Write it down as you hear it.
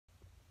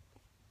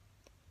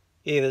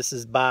Hey, this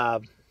is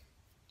Bob.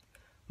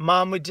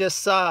 Mom, we just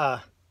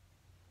saw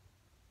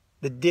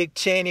the Dick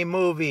Cheney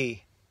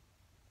movie.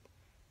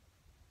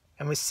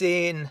 And we're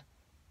seeing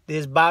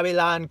this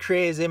Babylon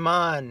crazy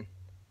man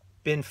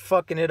been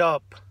fucking it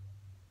up.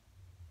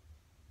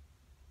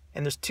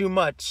 And there's too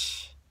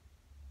much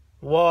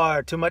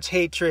war, too much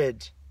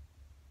hatred,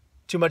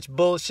 too much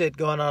bullshit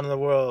going on in the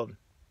world.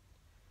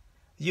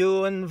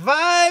 You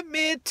invite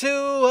me to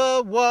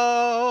a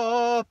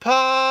war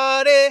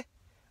party,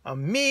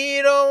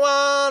 me don't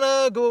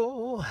wanna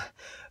go.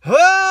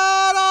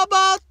 Heard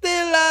about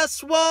the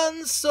last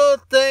one, so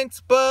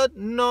thanks but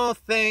no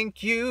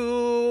thank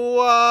you.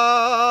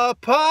 War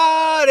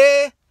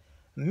party,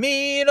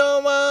 me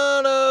don't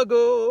wanna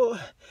go.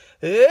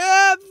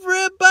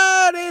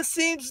 Everybody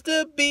seems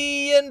to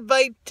be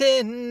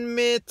inviting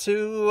me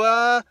to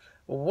a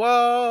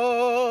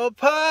war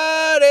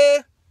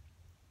party.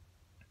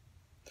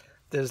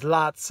 There's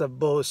lots of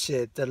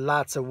bullshit, there's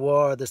lots of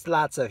war, there's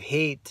lots of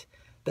hate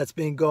that's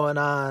been going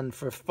on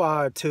for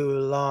far too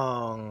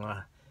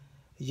long.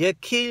 You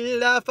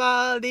killed off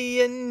all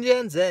the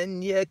Indians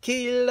and you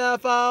killed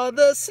off all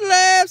the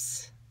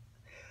slaves,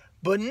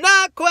 but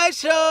not quite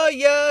sure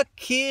you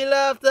kill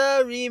off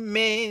the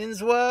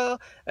remains.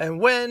 Well, and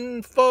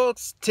when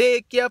folks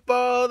take you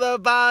for the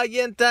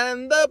valiant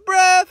and the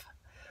brave,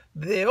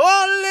 the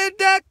only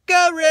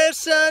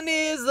decoration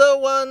is the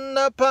one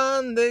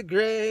upon the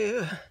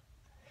grave.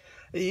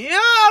 You're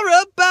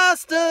a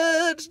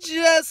bastard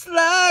just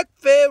like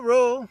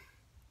Pharaoh.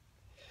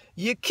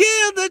 You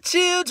killed the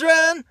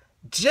children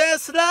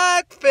just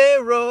like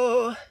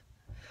Pharaoh.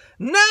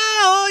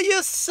 Now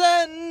you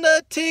send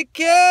a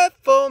ticket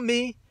for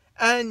me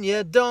and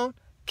you don't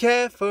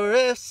care for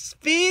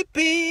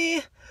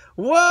SVP.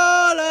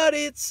 Well,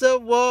 it's a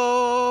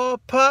war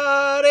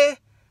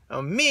party,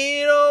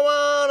 me don't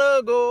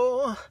wanna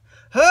go.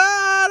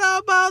 Heard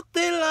about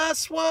the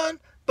last one,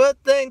 but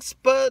thanks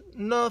but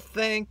no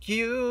thank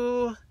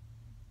you.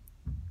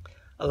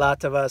 A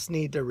lot of us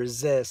need to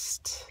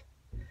resist.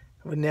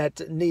 We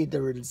need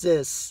to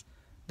resist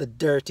the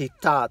dirty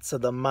thoughts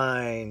of the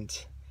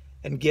mind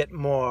and get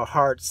more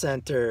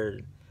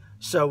heart-centered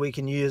so we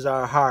can use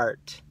our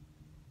heart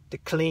to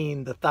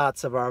clean the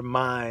thoughts of our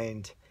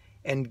mind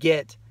and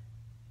get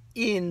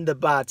in the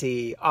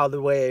body all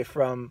the way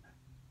from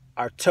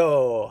our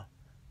toe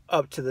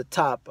up to the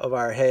top of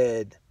our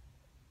head,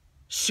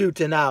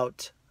 shooting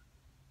out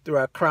through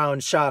our crown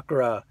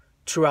chakra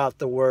throughout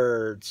the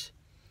world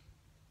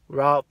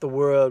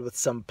with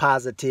some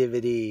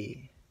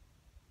positivity.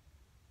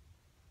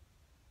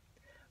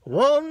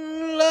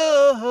 One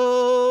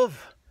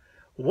love,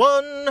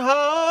 one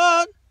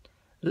heart,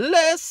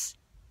 let's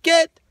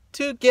get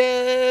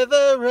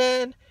together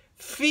and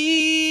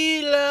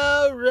feel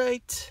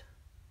alright.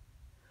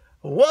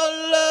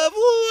 One love,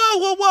 whoa,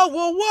 whoa, whoa,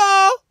 whoa,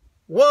 whoa.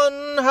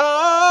 One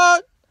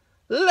heart,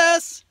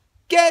 let's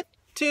get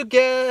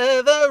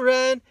together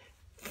and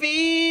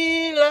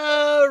feel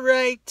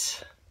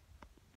alright.